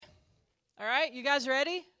All right, you guys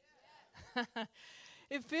ready?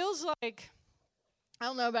 It feels like, I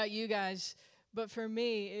don't know about you guys, but for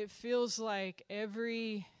me, it feels like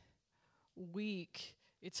every week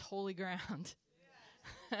it's holy ground.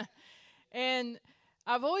 And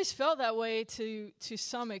I've always felt that way to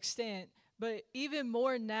some extent, but even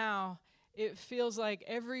more now, it feels like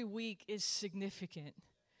every week is significant.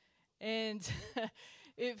 And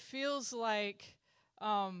it feels like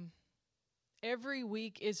every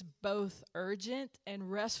week is both urgent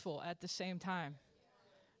and restful at the same time.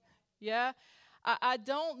 Yeah? I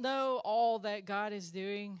don't know all that God is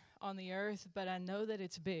doing on the earth, but I know that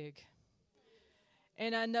it's big.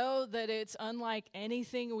 And I know that it's unlike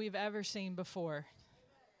anything we've ever seen before.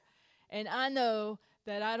 And I know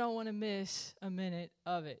that I don't want to miss a minute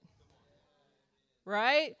of it.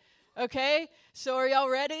 Right? Okay? So are y'all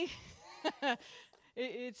ready?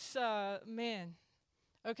 It's, man.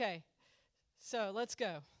 Okay. So let's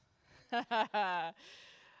go.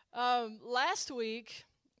 Last week,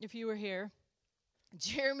 if you were here,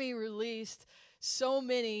 Jeremy released so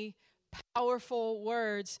many powerful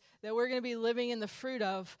words that we're going to be living in the fruit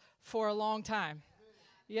of for a long time.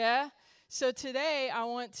 Yeah? So today I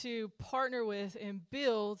want to partner with and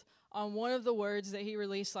build on one of the words that he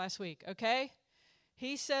released last week, okay?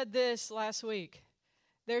 He said this last week.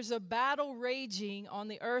 There's a battle raging on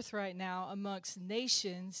the earth right now amongst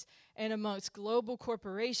nations and amongst global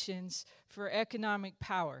corporations for economic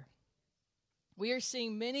power. We are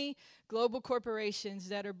seeing many global corporations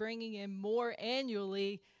that are bringing in more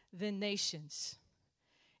annually than nations.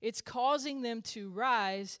 It's causing them to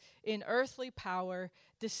rise in earthly power,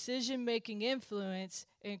 decision-making influence,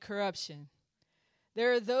 and corruption.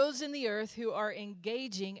 There are those in the earth who are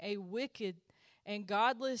engaging a wicked and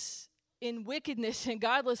godless in wickedness and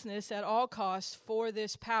godlessness at all costs for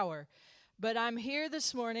this power. But I'm here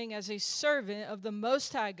this morning as a servant of the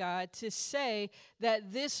Most High God to say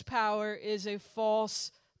that this power is a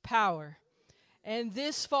false power. And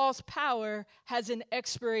this false power has an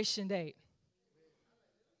expiration date.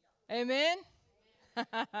 Amen?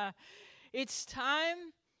 It's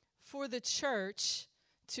time for the church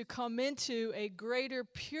to come into a greater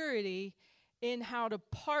purity in how to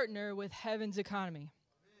partner with heaven's economy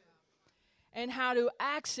and how to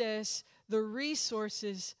access the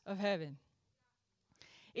resources of heaven.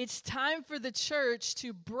 It's time for the church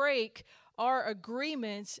to break our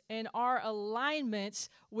agreements and our alignments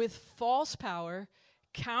with false power,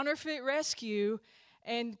 counterfeit rescue,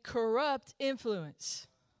 and corrupt influence.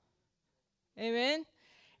 Amen?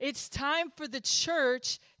 It's time for the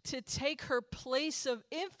church to take her place of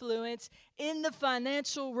influence in the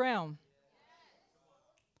financial realm.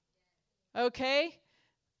 Okay?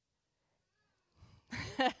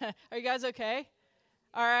 Are you guys okay?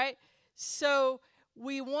 All right. So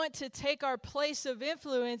we want to take our place of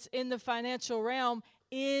influence in the financial realm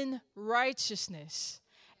in righteousness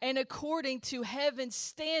and according to heaven's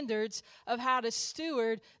standards of how to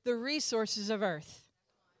steward the resources of earth.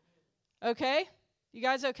 Okay? You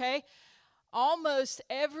guys okay? Almost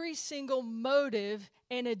every single motive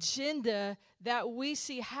and agenda that we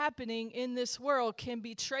see happening in this world can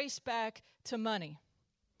be traced back to money.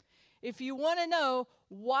 If you want to know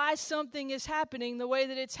why something is happening the way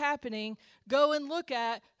that it's happening, go and look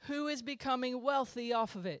at who is becoming wealthy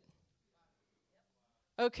off of it.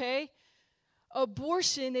 Okay?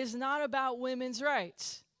 Abortion is not about women's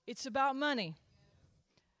rights. It's about money.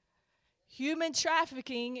 Human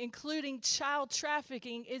trafficking, including child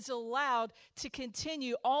trafficking, is allowed to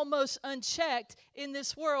continue almost unchecked in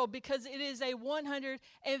this world because it is a $150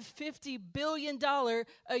 billion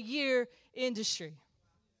a year industry.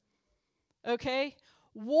 Okay?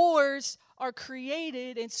 Wars are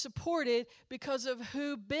created and supported because of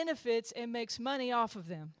who benefits and makes money off of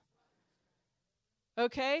them.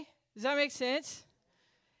 Okay? Does that make sense?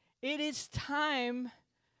 It is time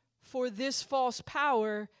for this false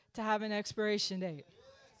power to have an expiration date.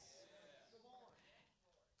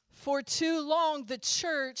 For too long, the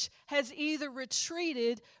church has either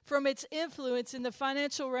retreated from its influence in the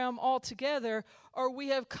financial realm altogether, or we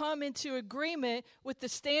have come into agreement with the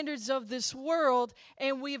standards of this world,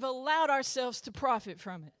 and we've allowed ourselves to profit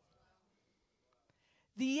from it.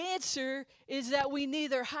 The answer is that we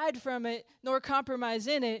neither hide from it nor compromise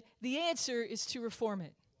in it. The answer is to reform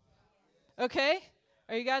it. Okay?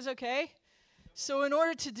 Are you guys okay? So in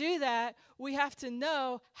order to do that, we have to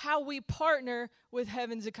know how we partner with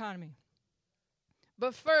heaven's economy.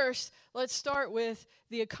 But first, let's start with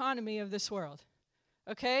the economy of this world.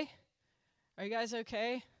 Okay? Are you guys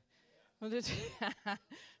okay?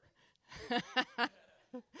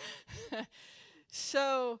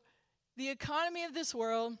 So, the economy of this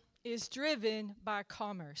world is driven by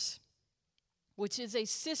commerce. which is a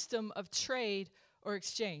system of trade or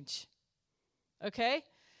exchange. Okay?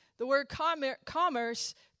 The word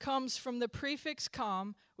commerce comes from the prefix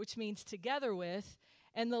com, which means together with,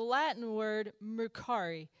 and the Latin word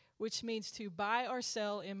mercari, which means to buy or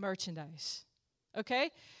sell in merchandise. Okay?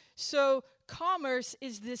 So commerce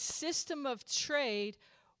is this system of trade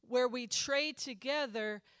where we trade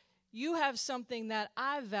together. You have something that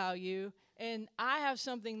I value, and I have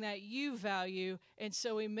something that you value, and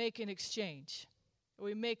so we make an exchange.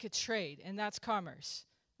 We make a trade, and that's commerce.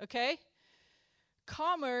 Okay?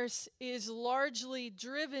 Commerce is largely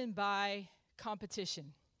driven by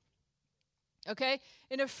competition. Okay?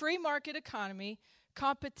 In a free market economy,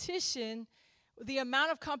 competition, the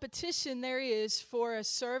amount of competition there is for a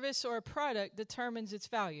service or a product determines its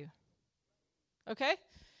value. Okay?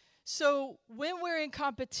 So when we're in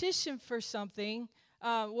competition for something,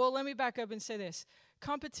 let me back up and say this.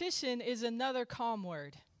 Competition is another com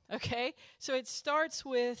word. Okay? So it starts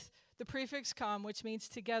with the prefix com, which means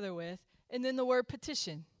together with, and then the word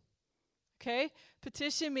petition. Okay?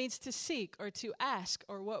 Petition means to seek or to ask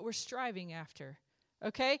or what we're striving after.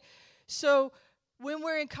 Okay? So when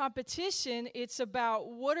we're in competition, it's about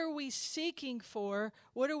what are we seeking for,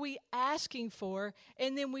 what are we asking for,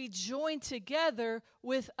 and then we join together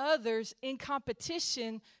with others in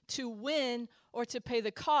competition to win or to pay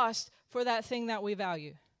the cost for that thing that we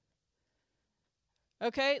value.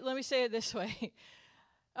 Okay? Let me say it this way.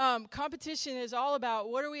 Competition is all about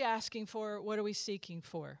what are we asking for, what are we seeking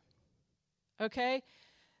for. Okay?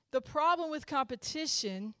 The problem with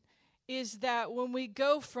competition is that when we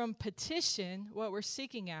go from petition, what we're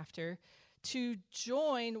seeking after, to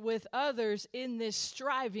join with others in this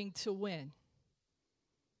striving to win.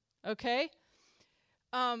 Okay?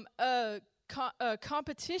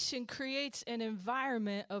 Competition creates an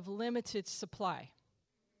environment of limited supply.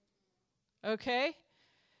 Okay?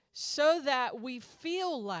 So that we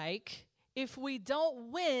feel like if we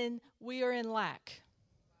don't win, we are in lack.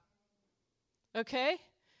 Okay?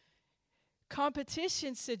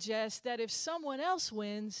 Competition suggests that if someone else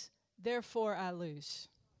wins, therefore I lose.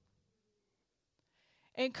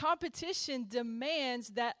 And competition demands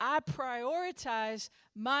that I prioritize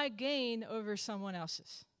my gain over someone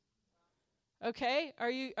else's. Okay?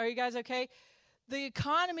 Are you guys okay? The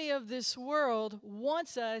economy of this world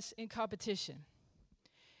wants us in competition.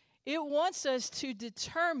 It wants us to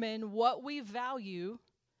determine what we value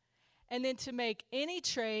and then to make any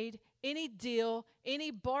trade, any deal,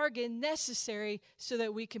 any bargain necessary so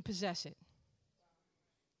that we can possess it.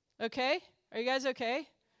 Okay? Are you guys okay?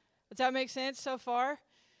 Does that make sense so far?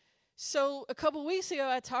 So a couple weeks ago,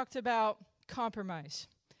 I talked about compromise.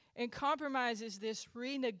 And compromise is this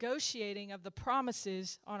renegotiating of the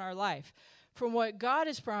promises on our life, from what God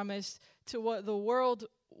has promised to what the world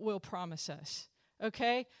will promise us.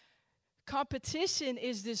 Okay? Competition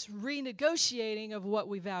is this renegotiating of what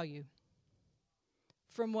we value,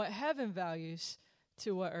 from what heaven values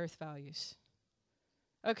to what earth values.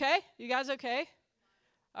 Okay? You guys okay?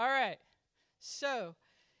 All right. So,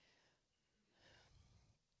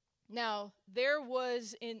 now, there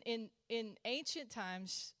was in ancient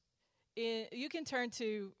times, you can turn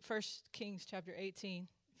to 1 Kings chapter 18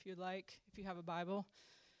 if you'd like, if you have a Bible.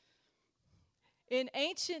 In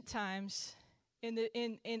ancient times, in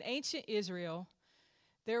ancient Israel,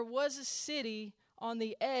 there was a city on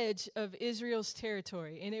the edge of Israel's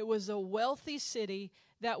territory, and it was a wealthy city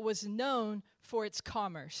that was known for its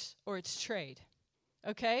commerce or its trade.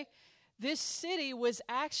 Okay? This city was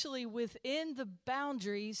actually within the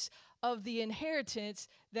boundaries of the inheritance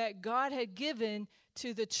that God had given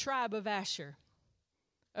to the tribe of Asher.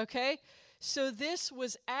 Okay? So this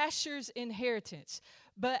was Asher's inheritance.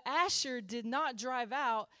 But Asher did not drive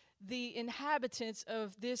out the inhabitants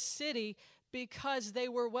of this city because they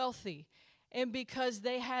were wealthy and because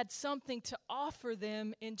they had something to offer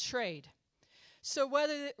them in trade. So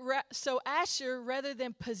Asher, rather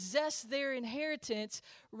than possess their inheritance,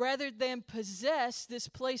 rather than possess this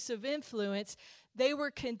place of influence, they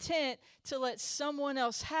were content to let someone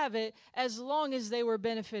else have it as long as they were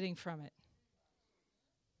benefiting from it.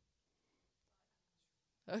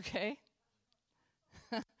 Okay.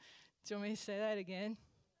 Do you want me to say that again?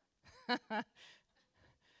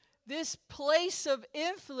 This place of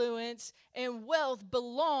influence and wealth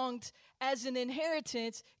belonged as an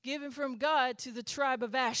inheritance given from God to the tribe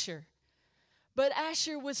of Asher. But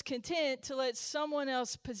Asher was content to let someone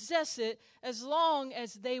else possess it as long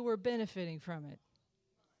as they were benefiting from it.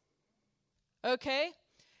 Okay?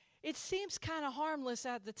 It seems kind of harmless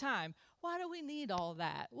at the time. Why do we need all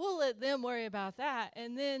that? We'll let them worry about that,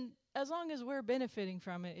 and then as long as we're benefiting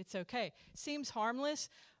from it, it's okay. Seems harmless,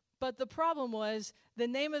 but the problem was the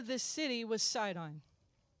name of this city was Sidon.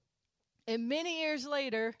 And many years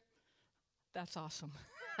later, that's awesome.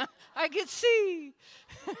 I could see.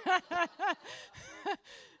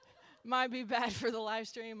 Might be bad for the live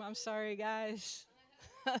stream. I'm sorry, guys.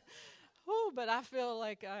 Ooh, but I feel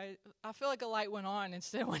like a light went on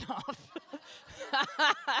instead of went off.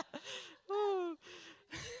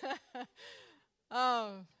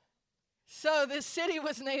 So this city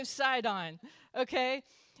was named Sidon, okay?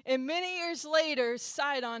 And many years later,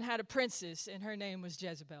 Sidon had a princess, and her name was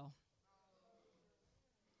Jezebel.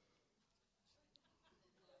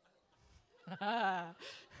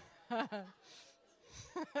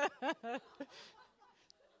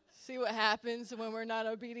 See what happens when we're not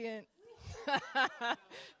obedient?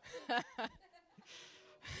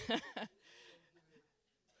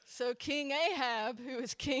 So King Ahab, who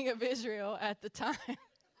was king of Israel at the time,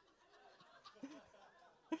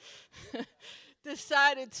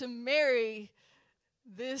 decided to marry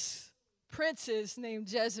this princess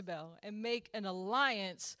named Jezebel and make an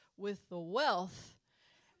alliance with the wealth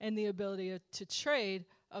and the ability to trade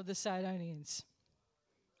of the Sidonians.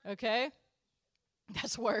 Okay?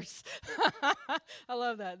 That's worse. I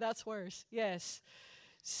love that. That's worse. Yes.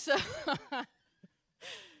 So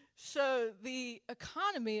the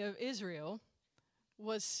economy of Israel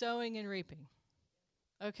was sowing and reaping.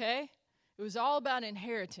 Okay? It was all about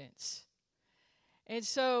inheritance. And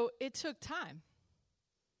so it took time.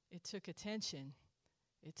 It took attention.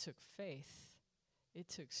 It took faith. It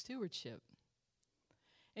took stewardship.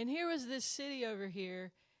 And here was this city over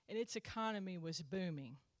here, and its economy was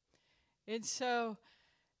booming. And so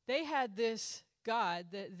they had this god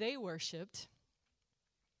that they worshiped,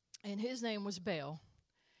 and his name was Baal.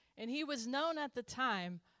 And he was known at the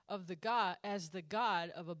time of the god as the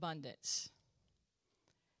god of abundance.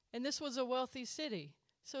 And this was a wealthy city,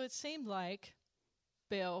 so it seemed like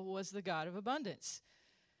Baal was the god of abundance.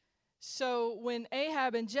 So when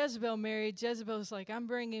Ahab and Jezebel married, Jezebel's like, I'm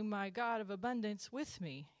bringing my God of abundance with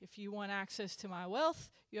me. If you want access to my wealth,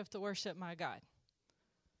 you have to worship my God.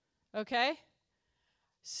 Okay?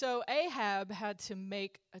 So Ahab had to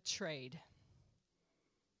make a trade.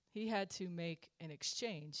 He had to make an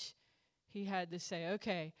exchange. He had to say,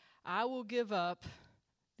 okay, I will give up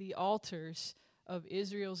the altars of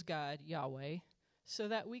Israel's God, Yahweh, so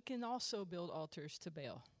that we can also build altars to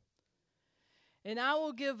Baal. And I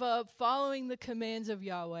will give up following the commands of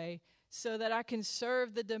Yahweh so that I can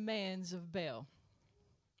serve the demands of Baal.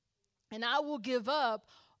 And I will give up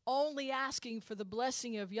only asking for the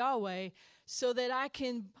blessing of Yahweh so that I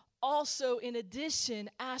can also, in addition,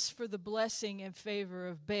 ask for the blessing and favor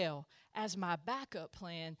of Baal as my backup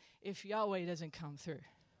plan if Yahweh doesn't come through.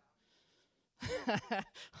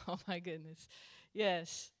 Oh, my goodness.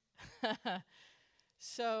 Yes.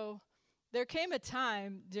 So there came a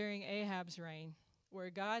time during Ahab's reign where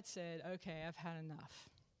God said, okay, I've had enough.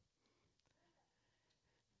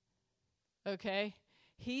 Okay?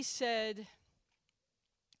 He said,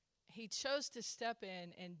 he chose to step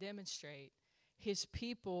in and demonstrate his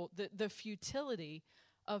people, the futility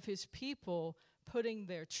of his people putting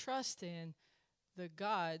their trust in the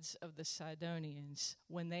gods of the Sidonians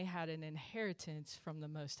when they had an inheritance from the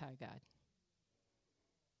Most High God.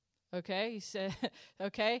 Okay, he said,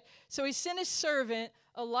 okay. So he sent his servant,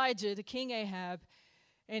 Elijah, to King Ahab,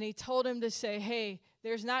 and he told him to say, hey,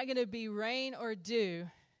 there's not going to be rain or dew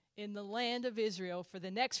in the land of Israel for the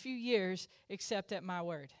next few years except at my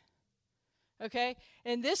word. Okay,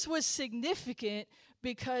 and this was significant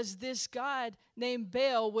because this god named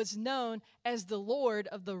Baal was known as the Lord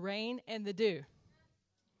of the rain and the dew.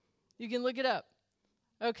 You can look it up.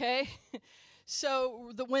 Okay.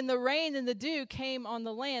 So when the rain and the dew came on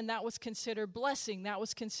the land, that was considered blessing. That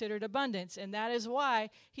was considered abundance. And that is why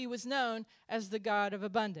he was known as the God of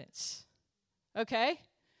abundance. Okay?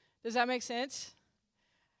 Does that make sense?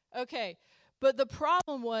 Okay. But the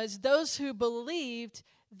problem was those who believed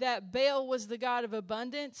that Baal was the God of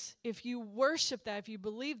abundance, if you worship that, if you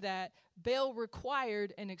believe that, Baal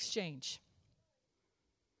required an exchange.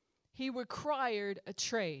 He required a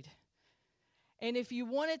trade. And if you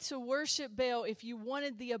wanted to worship Baal, if you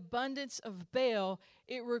wanted the abundance of Baal,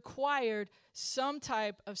 it required some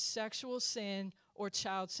type of sexual sin or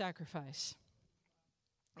child sacrifice,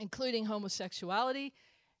 including homosexuality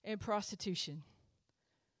and prostitution.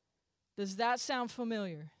 Does that sound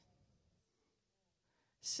familiar?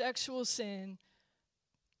 Sexual sin,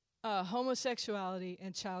 homosexuality,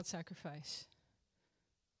 and child sacrifice.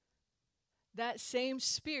 That same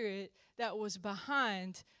spirit that was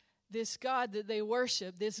behind this God that they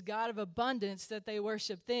worship, this God of abundance that they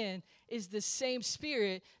worship then, is the same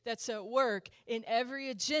spirit that's at work in every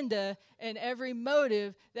agenda and every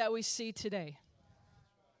motive that we see today.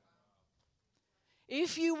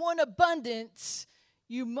 if you want abundance,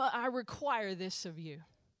 I require this of you.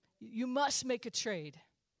 You must make a trade.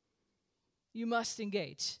 You must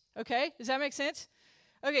engage. Okay? Does that make sense?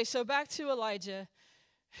 Okay, so back to Elijah.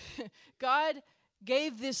 God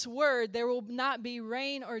gave this word, there will not be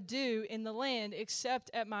rain or dew in the land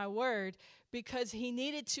except at my word, because he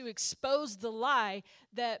needed to expose the lie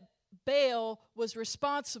that Baal was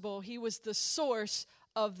responsible. He was the source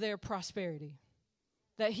of their prosperity,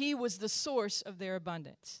 that he was the source of their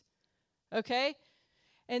abundance. Okay?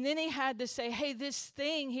 And then he had to say, hey,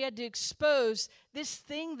 he had to expose this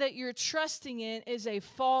thing that you're trusting in is a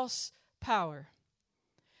false power.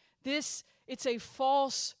 It's a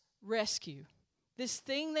false rescue. This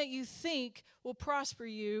thing that you think will prosper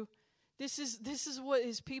you, this is what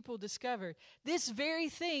his people discovered. This very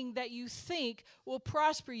thing that you think will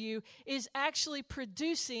prosper you is actually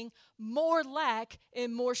producing more lack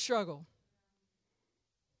and more struggle.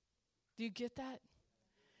 Do you get that?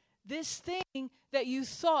 This thing that you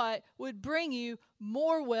thought would bring you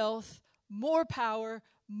more wealth, more power,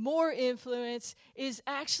 more influence is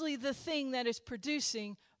actually the thing that is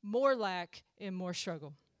producing more lack and more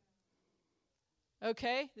struggle.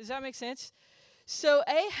 Okay? Does that make sense? So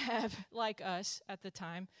Ahab, like us at the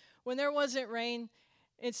time, when there wasn't rain,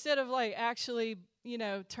 instead of actually,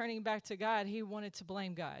 turning back to God, he wanted to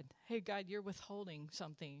blame God. Hey, God, you're withholding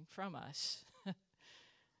something from us.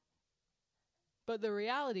 But the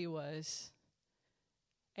reality was,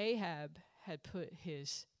 Ahab had put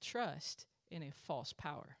his trust in a false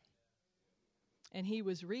power. And he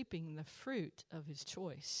was reaping the fruit of his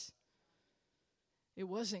choice. It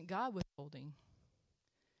wasn't God withholding.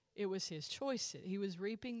 It was his choice. He was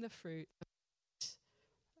reaping the fruit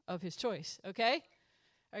of his choice. Okay?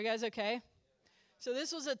 Are you guys okay? So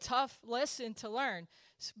this was a tough lesson to learn,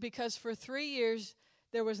 because for 3 years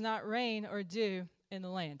there was not rain or dew in the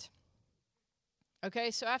land.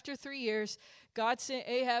 Okay, so after 3 years, God sent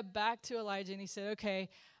Ahab back to Elijah, and he said, okay,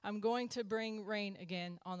 I'm going to bring rain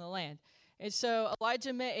again on the land. And so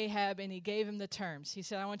Elijah met Ahab, and he gave him the terms. He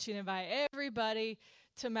said, I want you to invite everybody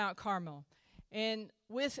to Mount Carmel. And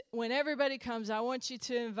when everybody comes, I want you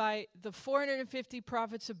to invite the 450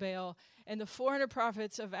 prophets of Baal and the 400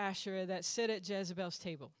 prophets of Asherah that sit at Jezebel's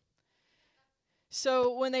table.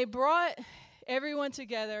 So when they brought everyone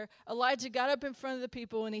together, Elijah got up in front of the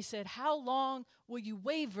people and he said, how long will you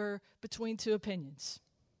waver between two opinions?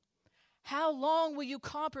 How long will you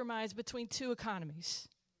compromise between two economies?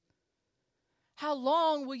 How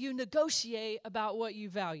long will you negotiate about what you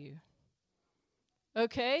value?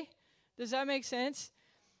 Okay? Does that make sense?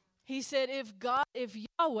 He said, if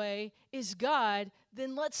Yahweh is God,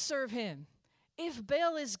 then let's serve him. If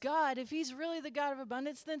Baal is God, if he's really the God of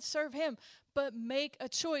abundance, then serve him. But make a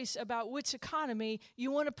choice about which economy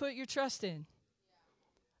you want to put your trust in.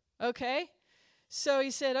 Okay? So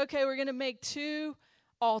he said, okay, we're going to make 2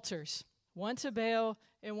 altars, one to Baal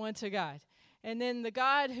and one to God. And then the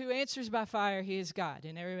God who answers by fire, he is God.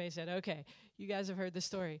 And everybody said, okay, you guys have heard the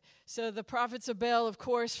story. So the prophets of Baal, of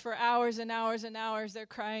course, for hours and hours and hours, they're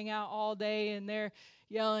crying out all day, and they're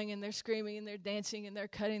yelling, and they're screaming, and they're dancing, and they're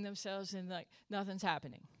cutting themselves, and nothing's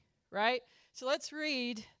happening, right? So let's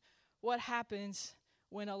read what happens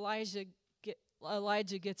when Elijah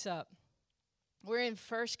gets up. We're in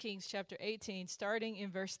 1 Kings chapter 18, starting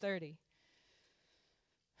in verse 30.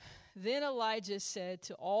 Then Elijah said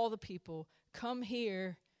to all the people, come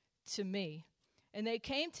here to me. And they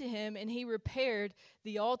came to him, and he repaired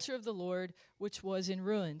the altar of the Lord, which was in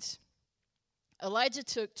ruins. Elijah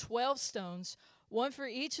took 12 stones, one for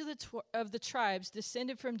each of the tribes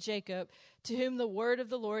descended from Jacob, to whom the word of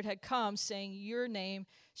the Lord had come, saying, your name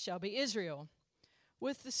shall be Israel.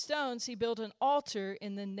 With the stones he built an altar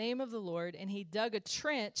in the name of the Lord, and he dug a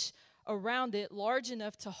trench around it large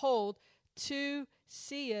enough to hold 2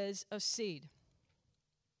 seahs of seed.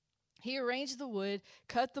 He arranged the wood,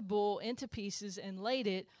 cut the bull into pieces, and laid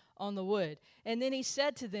it on the wood. And then he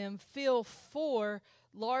said to them, fill 4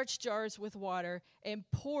 large jars with water and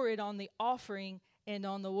pour it on the offering and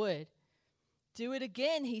on the wood. Do it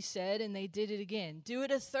again, he said, and they did it again. Do it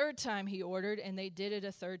a 3rd time, he ordered, and they did it a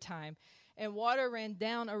 3rd time. And water ran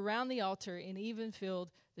down around the altar and even filled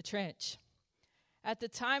the trench. At the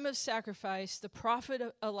time of sacrifice, the prophet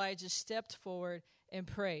Elijah stepped forward and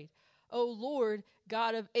prayed, O Lord,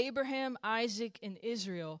 God of Abraham, Isaac, and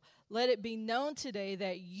Israel, let it be known today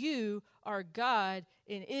that you are God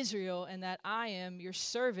in Israel, and that I am your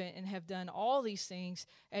servant and have done all these things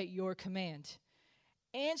at your command.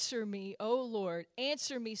 Answer me, O Lord,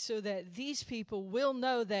 answer me, so that these people will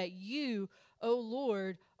know that you, O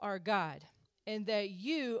Lord, are God, and that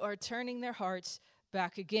you are turning their hearts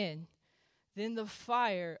back again. Then the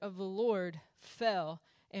fire of the Lord fell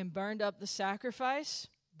and burned up the sacrifice,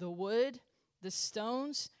 the wood, the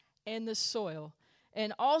stones, and the soil,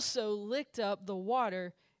 and also licked up the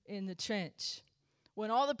water in the trench.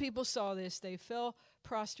 When all the people saw this, they fell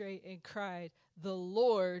prostrate and cried, "The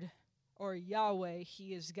Lord," or Yahweh,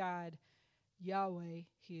 He is God. Yahweh,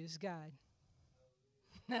 He is God.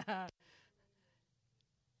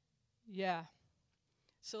 Yeah.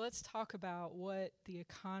 So let's talk about what the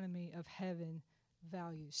economy of heaven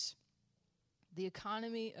values. The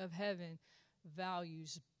economy of heaven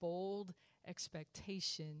values bold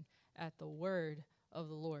expectation at the word of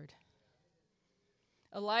the Lord.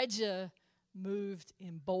 Elijah moved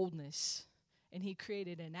in boldness, and he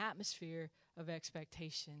created an atmosphere of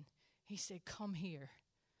expectation. He said, "Come here.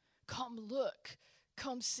 Come look.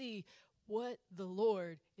 Come see what the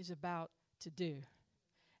Lord is about to do."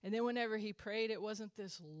 And then whenever he prayed, it wasn't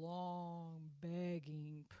this long,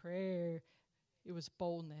 begging prayer. It was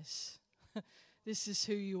boldness. This is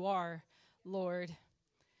who you are, Lord.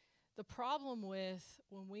 The problem with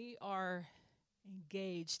when we are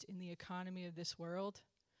engaged in the economy of this world,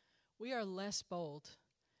 we are less bold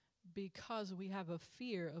because we have a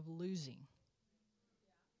fear of losing.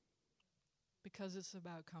 Because it's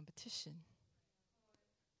about competition.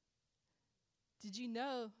 Did you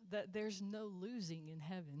know that there's no losing in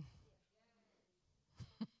heaven?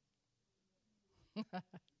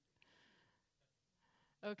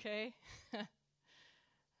 Okay?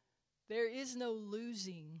 There is no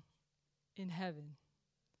losing in heaven.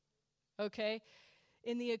 Okay?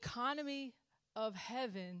 In the economy of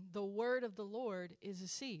heaven, the word of the Lord is a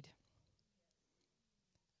seed.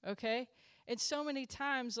 Okay? And so many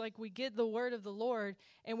times, like, we get the word of the Lord,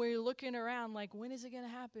 and we're looking around like, when is it going to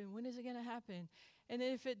happen? When is it going to happen? And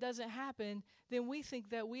then if it doesn't happen, then we think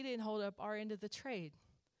that we didn't hold up our end of the trade.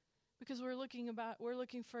 Because we're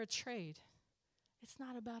looking for a trade. It's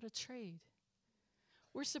not about a trade.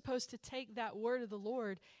 We're supposed to take that word of the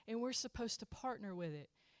Lord, and we're supposed to partner with it.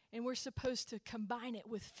 And we're supposed to combine it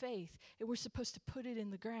with faith. And we're supposed to put it in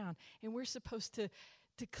the ground. And we're supposed to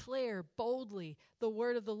declare boldly the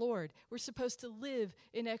word of the Lord. We're supposed to live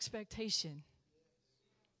in expectation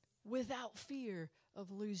without fear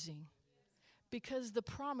of losing. Because the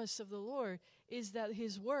promise of the Lord is that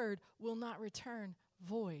his word will not return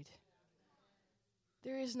void.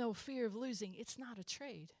 There is no fear of losing. It's not a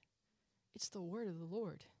trade. It's the word of the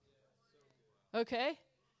Lord. Okay?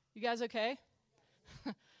 You guys okay?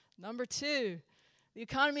 Number 2, the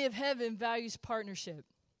economy of heaven values partnership.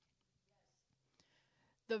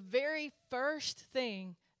 The very first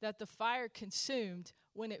thing that the fire consumed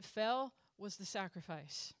when it fell was the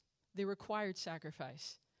sacrifice, the required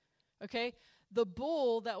sacrifice. Okay? The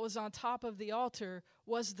bull that was on top of the altar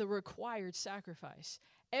was the required sacrifice.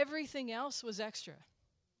 Everything else was extra.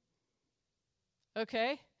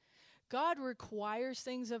 Okay? God requires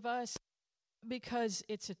things of us because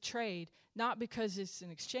it's a trade, not because it's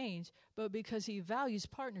an exchange, but because he values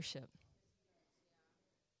partnership.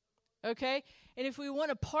 Okay? And if we want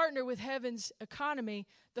to partner with heaven's economy,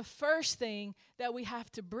 the first thing that we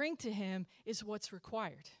have to bring to him is what's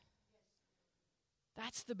required.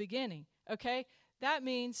 That's the beginning. Okay? That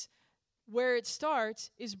means where it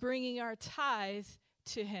starts is bringing our tithe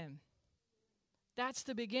to him. That's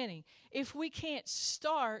the beginning. If we can't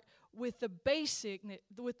start with the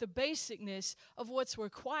basicness of what's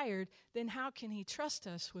required, then how can he trust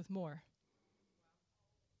us with more?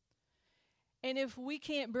 And if we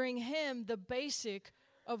can't bring him the basic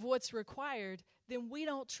of what's required, then we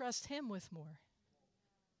don't trust him with more.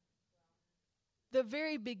 The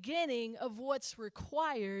very beginning of what's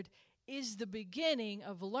required is the beginning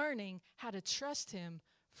of learning how to trust him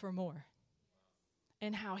for more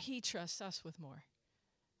and how he trusts us with more.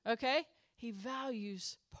 Okay? He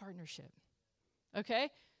values partnership. Okay?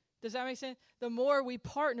 Does that make sense? The more we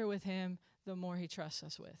partner with him, the more he trusts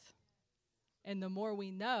us with. And the more we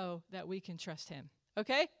know that we can trust him.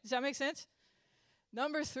 Okay? Does that make sense?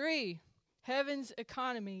 Number 3, heaven's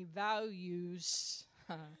economy values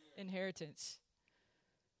inheritance.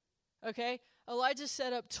 Okay? Elijah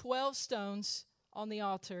set up 12 stones on the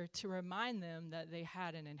altar to remind them that they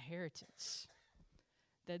had an inheritance,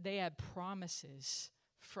 that they had promises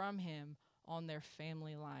from him on their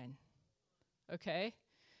family line. Okay?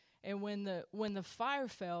 And when the fire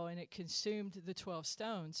fell and it consumed the 12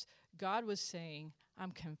 stones, God was saying,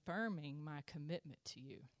 I'm confirming my commitment to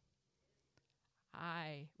you.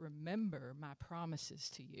 I remember my promises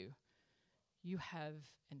to you. You have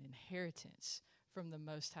an inheritance from the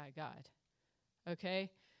Most High God.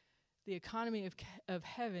 Okay? The economy of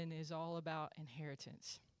heaven is all about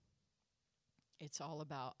inheritance. It's all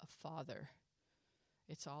about a father.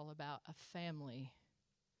 It's all about a family.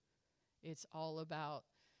 It's all about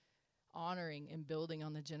honoring and building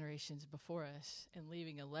on the generations before us and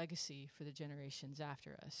leaving a legacy for the generations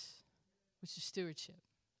after us, which is stewardship,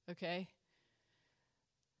 okay?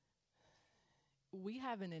 We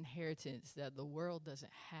have an inheritance that the world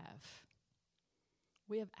doesn't have.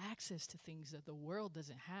 We have access to things that the world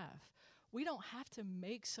doesn't have. We don't have to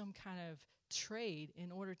make some kind of trade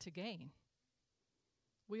in order to gain.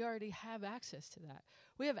 We already have access to that.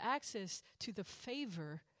 We have access to the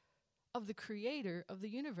favor of the creator of the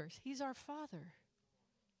universe. He's our Father.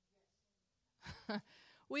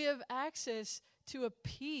 We have access to a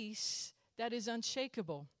peace that is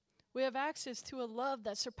unshakable. We have access to a love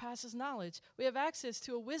that surpasses knowledge. We have access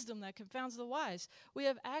to a wisdom that confounds the wise. We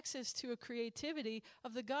have access to a creativity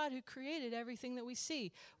of the God who created everything that we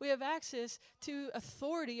see. We have access to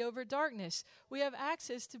authority over darkness. We have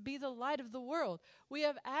access to be the light of the world. We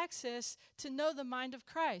have access to know the mind of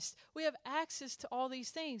Christ. We have access to all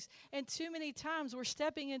these things. And too many times we're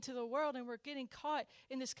stepping into the world and we're getting caught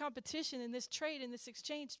in this competition, in this trade, in this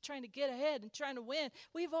exchange, trying to get ahead and trying to win.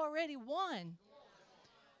 We've already won.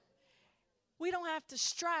 We don't have to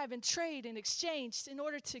strive and trade and exchange in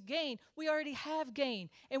order to gain. We already have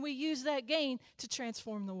gain, and we use that gain to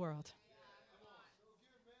transform the world.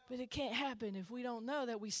 But it can't happen if we don't know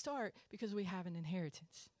that we start because we have an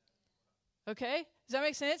inheritance. Okay? Does that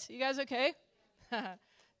make sense? You guys okay?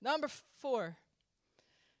 Number 4.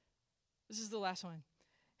 This is the last one.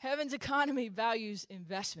 Heaven's economy values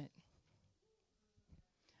investment.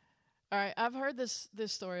 All right, I've heard this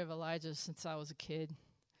story of Elijah since I was a kid.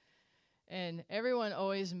 And everyone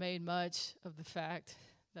always made much of the fact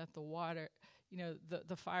that the water,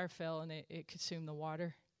 the fire fell and it consumed the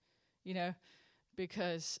water,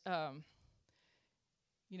 because, that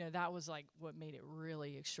was like what made it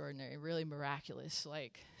really extraordinary, really miraculous.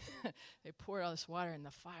 Like they poured all this water in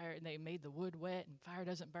the fire and they made the wood wet, and fire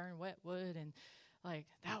doesn't burn wet wood. And like,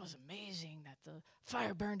 that was amazing that the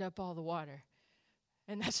fire burned up all the water.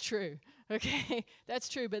 And that's true, okay? That's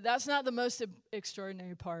true, but that's not the most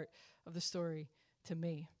extraordinary part of the story to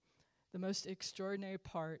me. The most extraordinary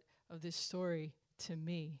part of this story to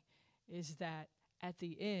me is that at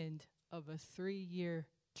the end of a 3-year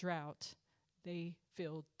drought, they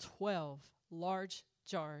filled 12 large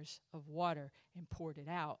jars of water and poured it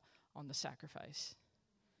out on the sacrifice.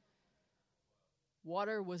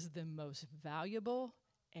 Water was the most valuable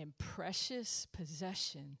and precious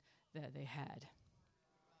possession that they had.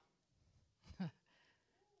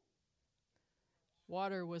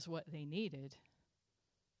 Water was what they needed,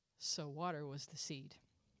 so water was the seed.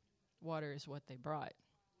 Water is what they brought.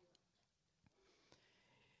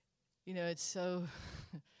 It's so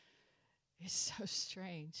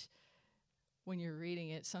strange when you're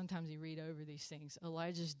reading it. Sometimes you read over these things.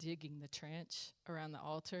 Elijah's digging the trench around the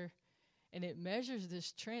altar, and it measures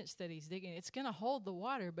this trench that he's digging. It's going to hold the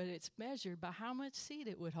water, but it's measured by how much seed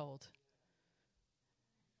it would hold.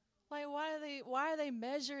 Like, why are they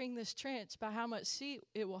measuring this trench by how much seed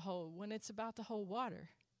it will hold when it's about to hold water?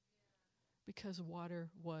 Because water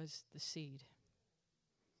was the seed.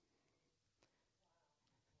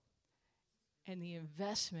 And the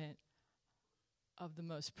investment of the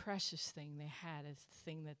most precious thing they had is the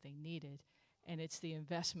thing that they needed. And it's the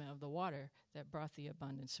investment of the water that brought the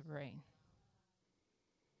abundance of rain.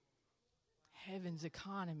 Heaven's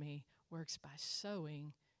economy works by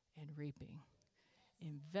sowing and reaping.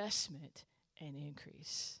 Investment and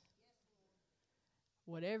increase.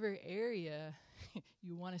 Whatever area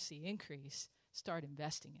you want to see increase, start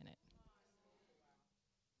investing in it.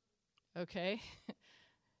 Okay?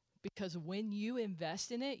 Because when you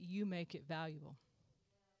invest in it, you make it valuable.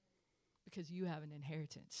 Because you have an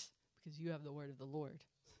inheritance. Because you have the word of the Lord.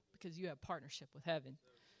 Because you have partnership with heaven.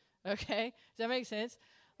 Okay? Does that make sense?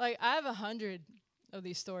 Like, I have 100 of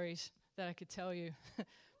these stories that I could tell you.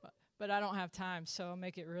 But I don't have time, so I'll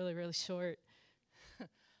make it really, really short.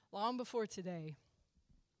 Long before today,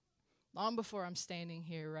 long before I'm standing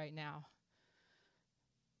here right now,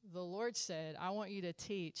 the Lord said, I want you to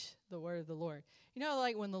teach the word of the Lord.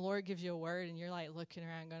 Like when the Lord gives you a word and you're like looking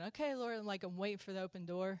around going, okay, Lord, I'm waiting for the open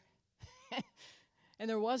door. And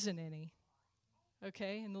there wasn't any.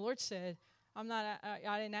 Okay? And the Lord said, I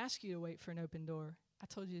didn't ask you to wait for an open door. I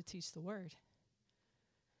told you to teach the word.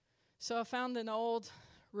 So I found an old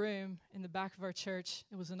room in the back of our church.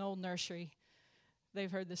 It was an old nursery. They've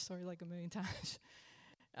heard this story like a million times.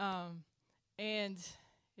 And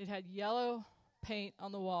it had yellow paint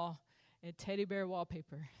on the wall and teddy bear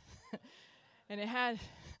wallpaper. And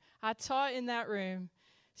I taught in that room,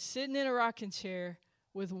 sitting in a rocking chair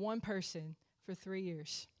with one person for 3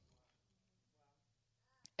 years.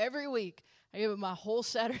 Every week, I gave up my whole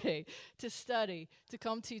Saturday to study, to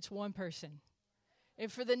come teach one person.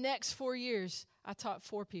 And for the next 4 years, I taught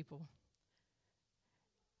 4 people.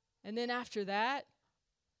 And then after that,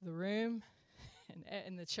 the room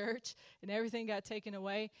and the church and everything got taken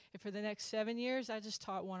away. And for the next 7 years, I just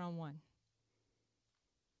taught one-on-one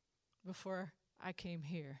before I came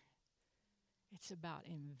here. It's about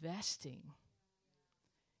investing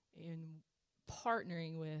in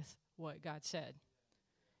partnering with what God said.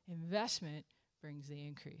 Investment brings the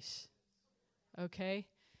increase. Okay?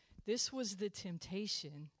 This was the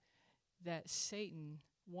temptation that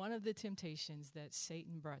one of the temptations that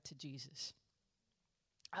Satan brought to Jesus.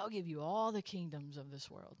 I'll give you all the kingdoms of this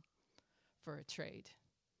world for a trade,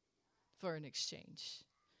 for an exchange.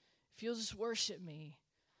 If you'll just worship me,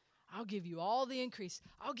 I'll give you all the increase.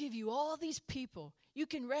 I'll give you all these people. You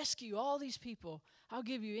can rescue all these people. I'll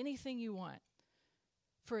give you anything you want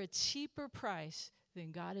for a cheaper price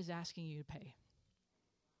than God is asking you to pay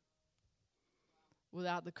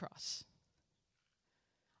without the cross.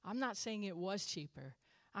 I'm not saying it was cheaper.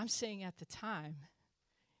 I'm saying at the time,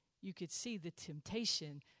 you could see the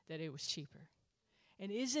temptation that it was cheaper. And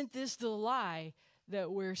isn't this the lie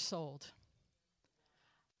that we're sold?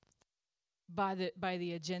 By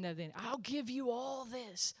the agenda, then I'll give you all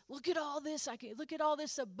this. Look at all this look at all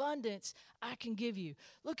this abundance I can give you.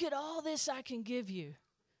 Look at all this I can give you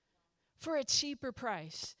for a cheaper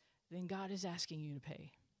price than God is asking you to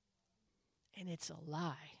pay. And it's a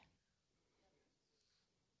lie.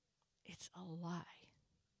 It's a lie.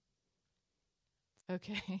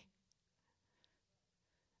 Okay?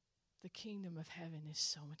 The kingdom of heaven is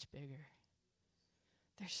so much bigger.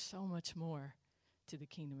 There's so much more to the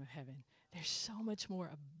kingdom of heaven. There's so much more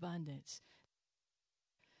abundance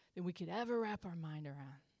than we could ever wrap our mind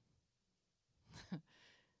around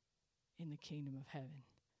in the kingdom of heaven.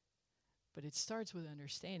 But it starts with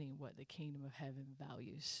understanding what the kingdom of heaven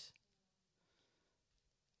values.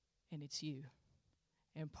 And it's you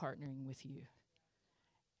and partnering with you.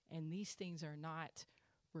 And these things are not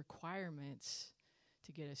requirements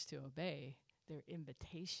to get us to obey. They're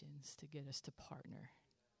invitations to get us to partner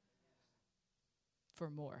for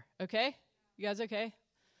more. Okay? You guys okay?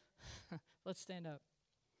 Let's stand up.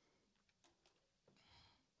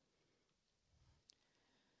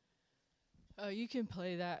 You can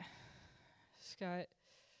play that, Scott.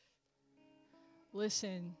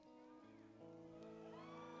 Listen.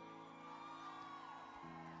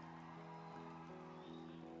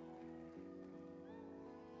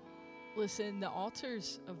 Listen, the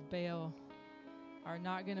altars of Baal are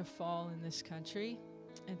not going to fall in this country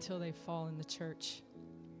until they fall in the church.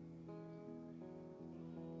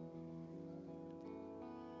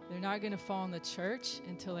 They're not going to fall in the church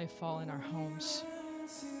until they fall in our homes.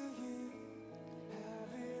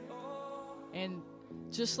 And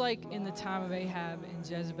just like in the time of Ahab and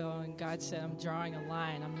Jezebel, and God said, I'm drawing a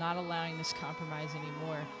line. I'm not allowing this compromise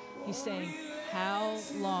anymore. He's saying, how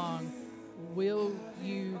long will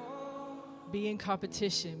you be in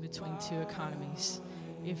competition between two economies?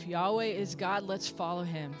 If Yahweh is God, let's follow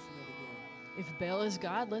him. If Baal is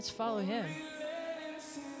God, let's follow him.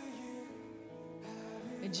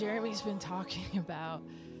 And Jeremy's been talking about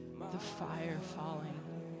the fire falling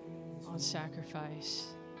on sacrifice.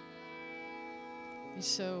 And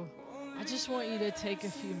so I just want you to take a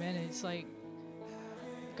few minutes. Like,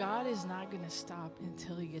 God is not going to stop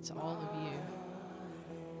until he gets all of you.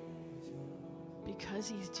 Because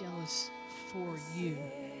he's jealous for you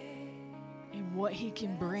and what he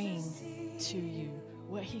can bring to you,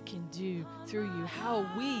 what he can do through you, how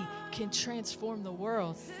we can transform the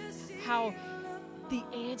world, how the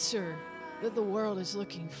answer that the world is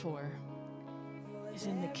looking for is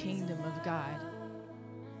in the kingdom of God.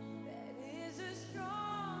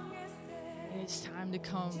 And it's time to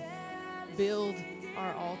come build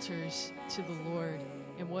our altars to the Lord,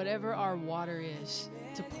 and whatever our water is,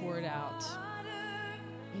 to pour it out.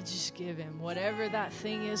 You just give him whatever that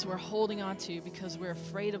thing is we're holding on to because we're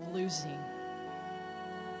afraid of losing.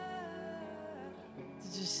 To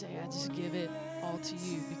just say, I just give it all to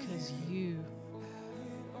you because you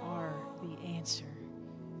are the answer.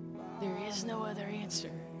 There is no other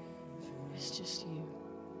answer. It's just you.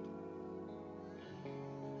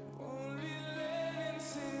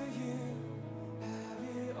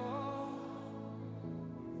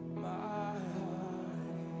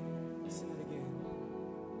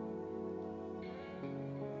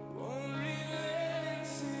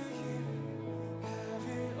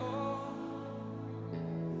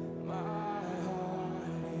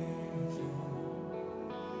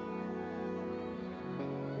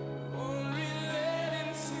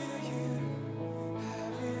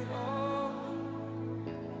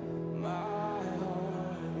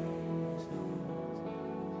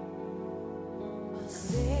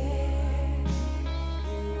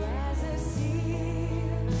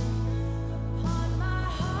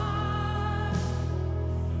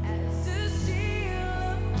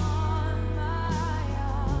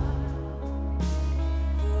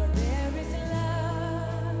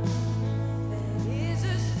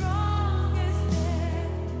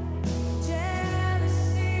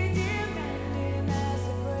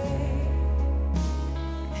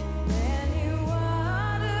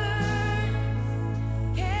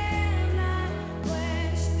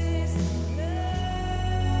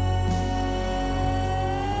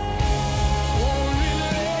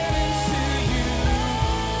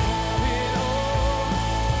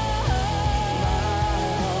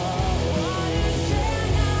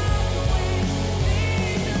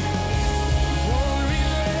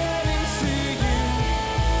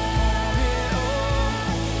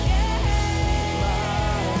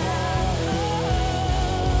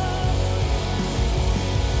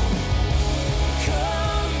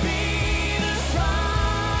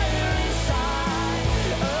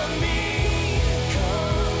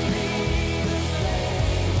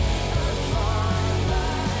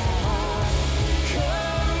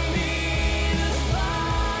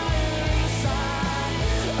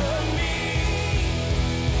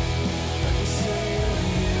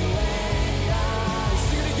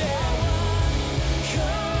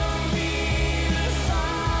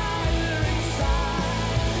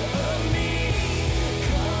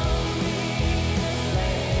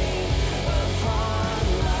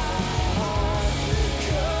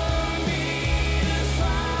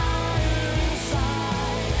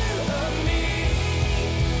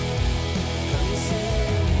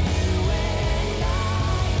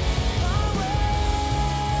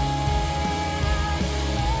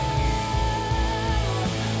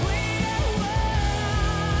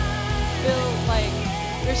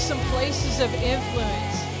 some places of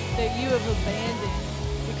influence that you have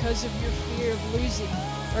abandoned because of your fear of losing,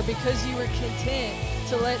 or because you were content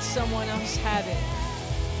to let someone else have it.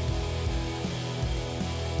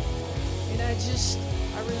 And I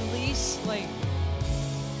release like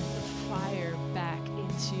the fire back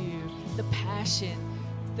into you, the passion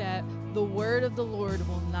that the word of the Lord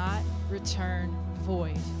will not return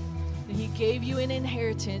void. And He gave you an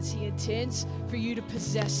inheritance. He intends for you to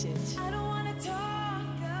possess it. I don't want to talk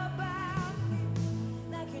about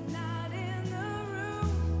like you're not in the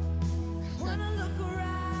room. Wanna look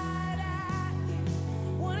right at you.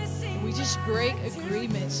 Wanna sing. We just break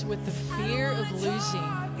agreements with the fear of losing.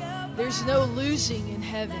 There's no losing in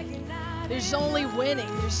heaven. There's only winning.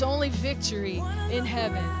 There's only victory in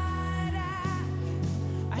heaven.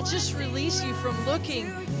 I just release you from looking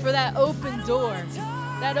for that open door.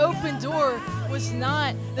 That open door was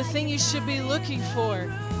not the thing you should be looking for.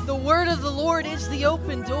 The word of the Lord is the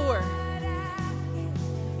open door.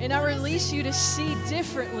 And I release you to see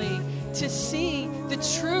differently, to see the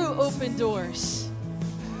true open doors.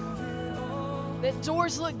 That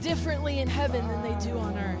doors look differently in heaven than they do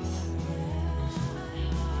on earth.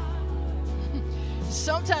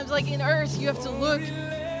 Sometimes, like in earth, you have to look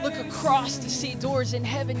across to see doors. In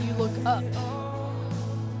heaven, you look up.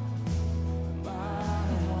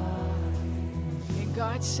 And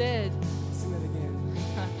God said,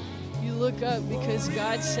 you look up because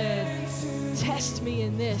God said, test me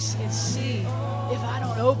in this and see if I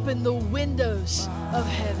don't open the windows of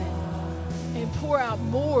heaven and pour out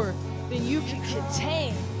more than you can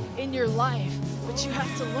contain in your life. But you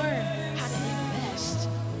have to learn how to invest.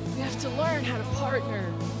 You have to learn how to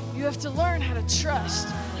partner. You have to learn how to trust.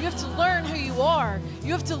 You have to learn who you are.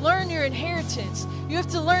 You have to learn your inheritance. You have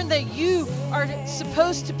to learn that you are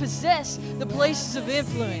supposed to possess the places of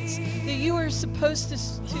influence. That you are supposed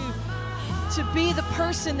to be the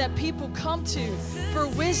person that people come to for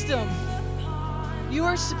wisdom. You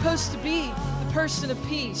are supposed to be the person of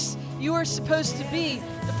peace. You are supposed to be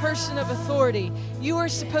the person of authority. You are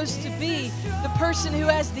supposed to be the person who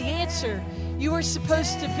has the answer. You are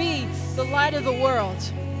supposed to be the light of the world.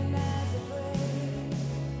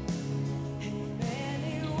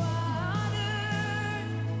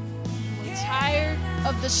 I'm tired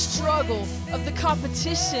of the struggle, of the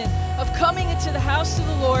competition, of coming into the house of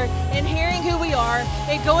the Lord and hearing who we are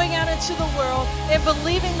and going out into the world and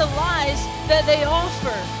believing the lies that they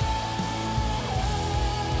offer.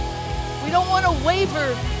 We don't want to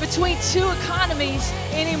waver between two economies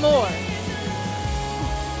anymore.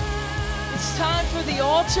 It's time for the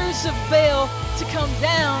altars of Baal to come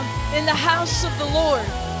down in the house of the Lord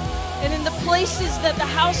and in the places that the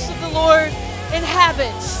house of the Lord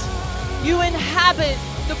inhabits. You inhabit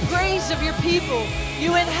the praise of your people.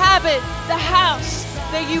 You inhabit the house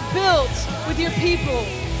that you built with your people.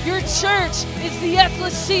 Your church is the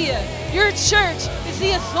ecclesia. Your church is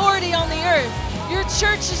the authority on the earth. Your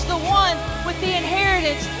church is the one with the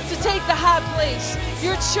inheritance to take the high place.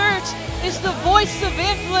 Your church is the voice of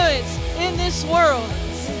influence in this world.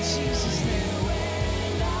 In Jesus' name.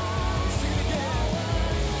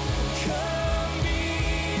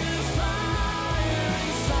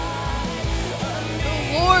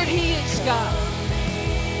 The Lord, He is God.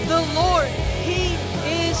 The Lord, He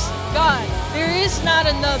is God. There is not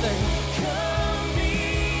another.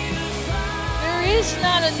 There is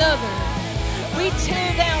not another. We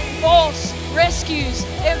tear down false rescues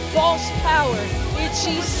and false power in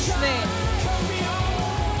Jesus' name.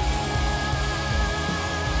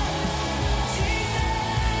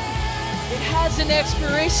 It has an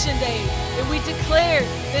expiration date, and we declare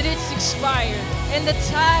that it's expired. And the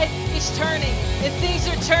tide is turning, and things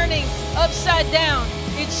are turning upside down.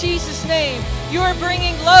 In Jesus' name, you are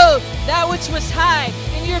bringing low that which was high,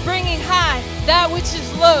 and you're bringing high that which is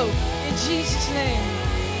low. In Jesus' name.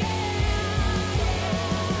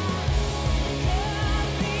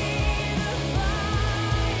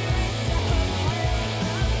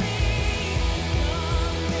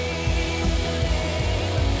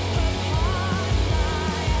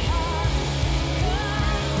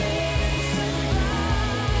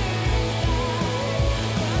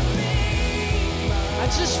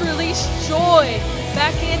 Just release joy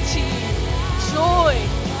back into you. Joy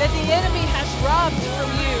that the enemy has robbed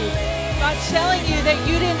from you by telling you that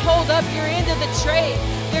you didn't hold up your end of the trade.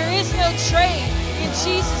 There is no trade in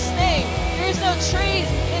Jesus' name. There is no trade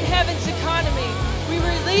in heaven's economy. We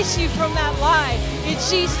release you from that lie in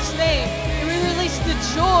Jesus' name. And we release the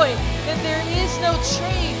joy that there is no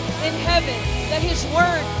trade in heaven, that His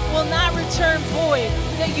word will not return void,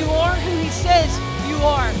 that you are who He says you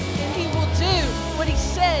are, and He will do what He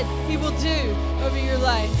said He will do over your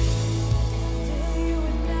life.